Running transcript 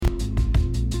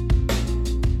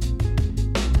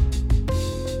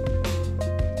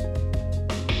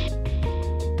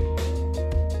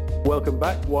Welcome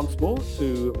back once more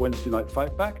to Wednesday Night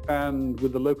Fightback, and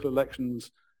with the local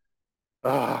elections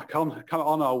come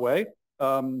on our way,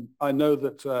 I know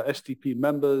that STP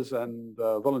members and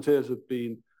volunteers have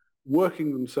been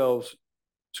working themselves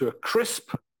to a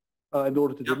crisp in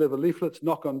order to deliver leaflets,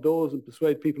 knock on doors, and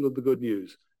persuade people of the good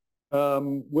news.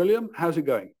 William, how's it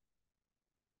going?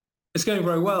 It's going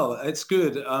very well. It's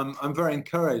good. I'm very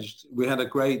encouraged. We had a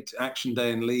great action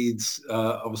day in Leeds,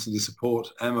 obviously to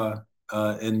support Emma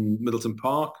in Middleton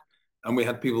Park. And we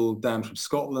had people down from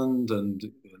Scotland and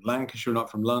Lancashire,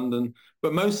 not from London,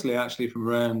 but mostly actually from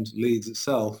around Leeds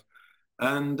itself.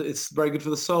 And it's very good for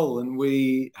the soul. And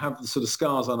we have the sort of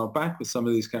scars on our back with some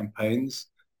of these campaigns.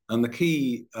 And the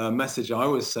key message I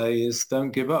always say is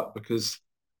don't give up, because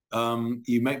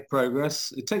you make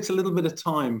progress. It takes a little bit of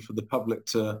time for the public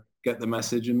to get the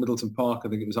message. In Middleton Park, I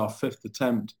think it was our 5th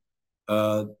attempt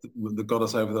that got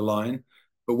us over the line.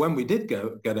 But when we did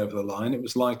get over the line, it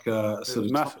was like a sort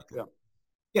of massive,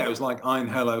 yeah, it was like Ein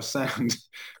Hello Sound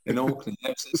in Orkney.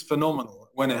 It's phenomenal.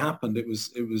 When it happened, it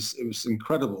was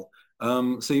incredible.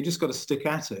 So you just got to stick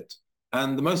at it.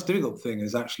 And the most difficult thing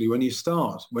is actually when you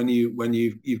start, when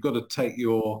you've got to take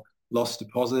your lost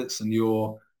deposits and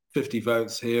your 50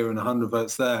 votes here and 100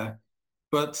 votes there.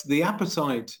 But the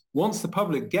appetite, once the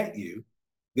public get you,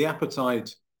 the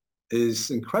appetite is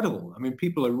incredible. I mean,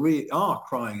 people are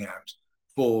crying out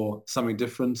for something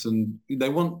different, and they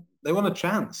want a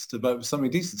chance to vote for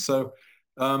something decent. So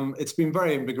it's been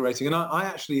very invigorating. And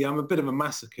I'm a bit of a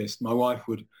masochist. My wife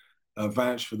would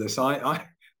vouch for this. I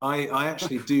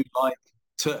actually do I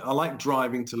like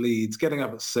driving to Leeds, getting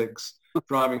up at 6,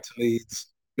 driving to Leeds,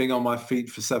 being on my feet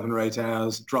for 7 or 8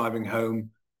 hours, driving home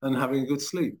and having a good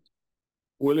sleep.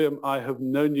 William, I have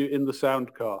known you in the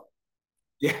sound car.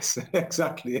 Yes,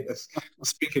 exactly. Yes,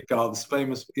 speaker car, this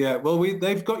famous. Yeah, well,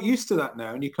 they've got used to that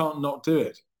now, and you can't not do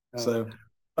it. So,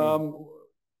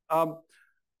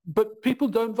 but people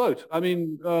don't vote. I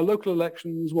mean, local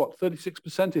elections,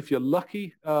 36% if you're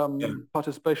lucky,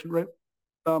 participation rate.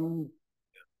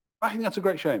 I think that's a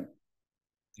great shame.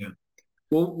 Yeah.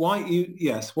 Well,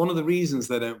 yes, one of the reasons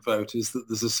they don't vote is that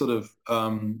there's a sort of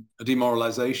a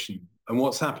demoralization. And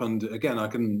what's happened, again, I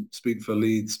can speak for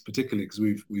Leeds particularly because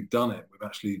we've done it. We've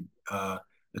actually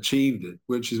achieved it,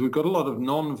 which is we've got a lot of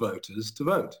non-voters to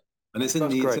vote. And it's in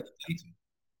the data.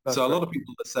 So a lot of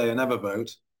people that say I never vote.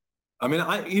 I mean,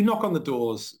 you knock on the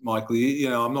doors, Michael,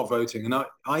 I'm not voting. And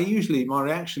I usually, my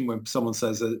reaction when someone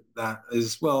says that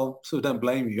is, well, sort of don't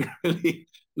blame you, really.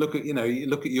 You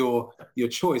look at your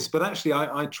choice. But actually,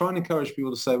 I try and encourage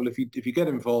people to say, well, if you get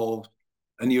involved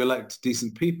and you elect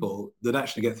decent people that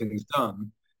actually get things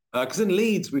done. Because in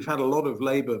Leeds, we've had a lot of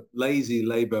lazy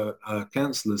Labour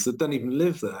councillors that don't even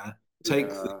live there, take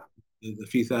the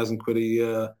few thousand quid a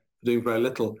year for doing very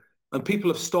little. And people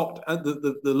have stopped,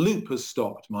 the loop has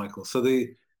stopped, Michael. So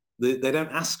they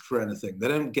don't ask for anything. They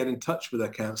don't get in touch with their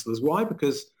councillors. Why?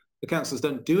 Because the councillors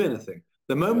don't do anything.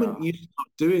 The moment you start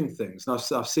doing things, and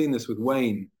I've seen this with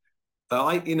Wayne,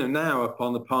 now up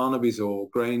on the Parnabys or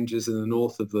Granges in the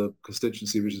north of the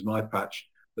constituency, which is my patch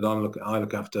that I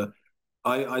look after,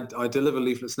 I deliver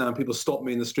leaflets now, and people stop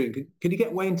me in the street. Can you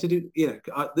get Wayne to do?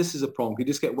 This is a problem. Can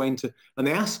you just get Wayne to? And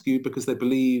they ask you because they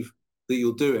believe that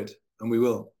you'll do it, and we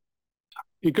will.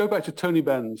 You go back to Tony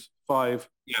Benn's five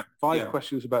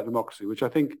questions about democracy, which I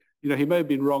think he may have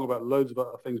been wrong about loads of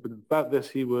other things, but about this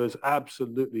he was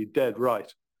absolutely dead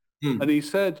right. And he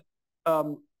said,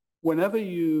 whenever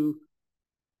you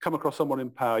come across someone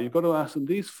in power, you've got to ask them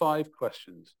these 5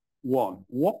 questions. 1,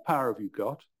 what power have you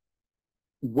got?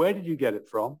 Where did you get it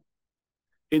from?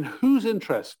 In whose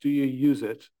interest do you use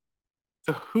it?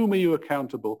 To whom are you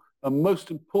accountable? And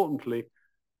most importantly,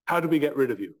 how do we get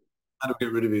rid of you? How do we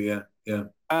get rid of you? Yeah.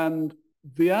 And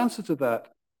the answer to that,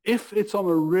 if it's on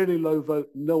a really low vote,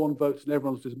 no one votes and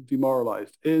everyone's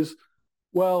demoralized, is,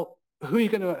 well,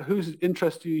 whose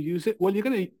interest do you use it? Well, you're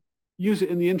going to use it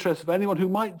in the interest of anyone who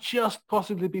might just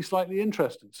possibly be slightly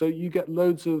interested. So you get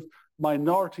loads of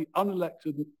minority,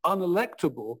 unelected,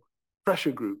 unelectable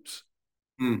pressure groups,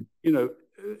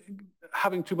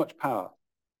 having too much power,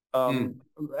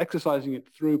 exercising it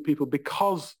through people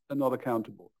because they're not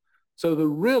accountable. So the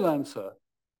real answer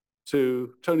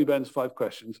to Tony Benn's 5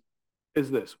 questions is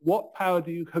this. What power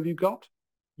have you got?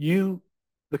 You,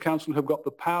 the council, have got the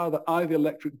power that I, the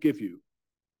electorate, give you.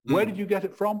 Where did you get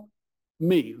it from?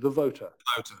 Me, the voter.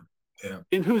 Yeah.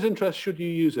 In whose interest should you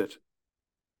use it?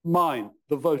 Mine,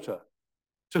 the voter.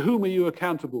 To whom are you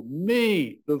accountable?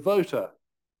 Me, the voter.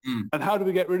 And how do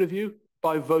we get rid of you?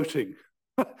 By voting.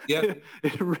 Yeah.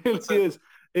 It really is.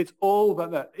 It's all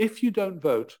about that. If you don't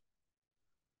vote,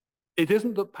 It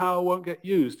isn't that power won't get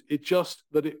used. It's just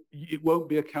that it won't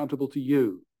be accountable to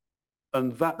you.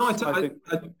 And that's, I think,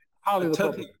 partly the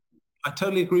problem. I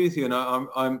totally agree with you, and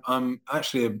I'm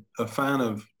actually a fan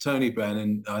of Tony Benn,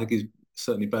 and I think he's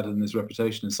certainly better than his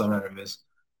reputation in some areas,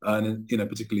 and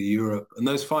particularly Europe. And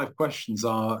those 5 questions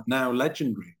are now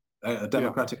legendary,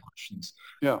 democratic questions.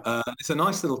 Yeah, it's a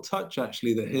nice little touch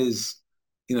actually that his,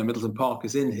 Middleton Park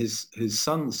is in his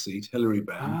son's seat, Hilary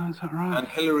Benn. Is that right? And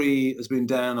Hillary has been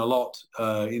down a lot,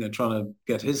 trying to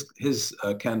get his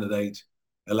candidate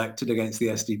elected against the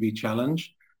SDP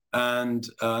challenge. And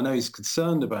I know he's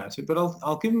concerned about it, but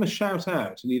I'll give him a shout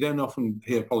out. And you don't often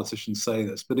hear politicians say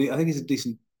this, but I think he's a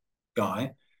decent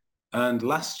guy. And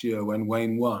last year when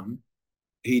Wayne won,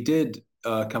 he did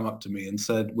come up to me and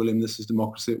said, William, this is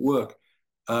democracy at work.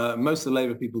 Most of the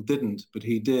Labour people didn't, but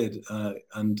he did.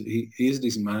 And he is a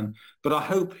decent man. But I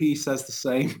hope he says the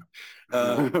same.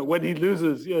 When he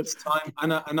loses, yes. Time.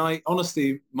 And I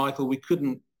honestly, Michael, we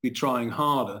couldn't be trying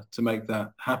harder to make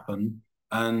that happen.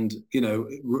 And,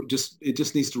 it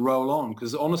just needs to roll on,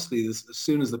 because honestly, as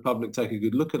soon as the public take a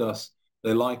good look at us,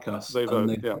 they like us. They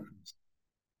vote, yeah.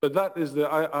 But that is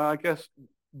I guess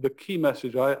the key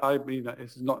message, I mean,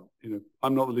 it's not,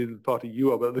 I'm not the leader of the party,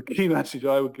 you are, but the key message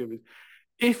I would give is,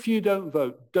 if you don't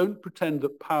vote, don't pretend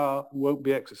that power won't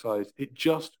be exercised. It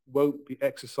just won't be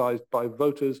exercised by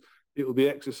voters. It will be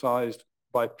exercised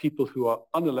by people who are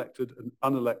unelected and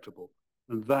unelectable.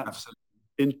 And that's Absolutely.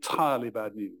 Entirely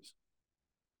bad news.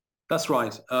 That's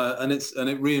right, and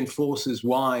it reinforces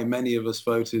why many of us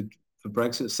voted for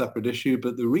Brexit, a separate issue.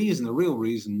 But the real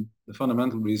reason, the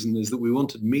fundamental reason, is that we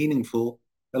wanted meaningful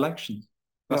elections.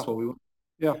 That's what we want.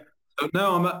 Yeah. So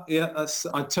no,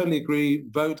 I totally agree.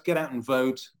 Vote, get out and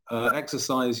vote,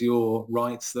 exercise your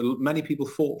rights that many people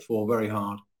fought for very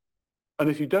hard. And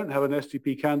if you don't have an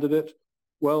SDP candidate,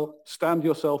 well, stand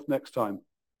yourself next time.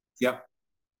 Yeah,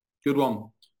 good one.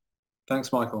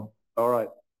 Thanks, Michael. All right.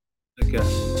 Take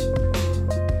care.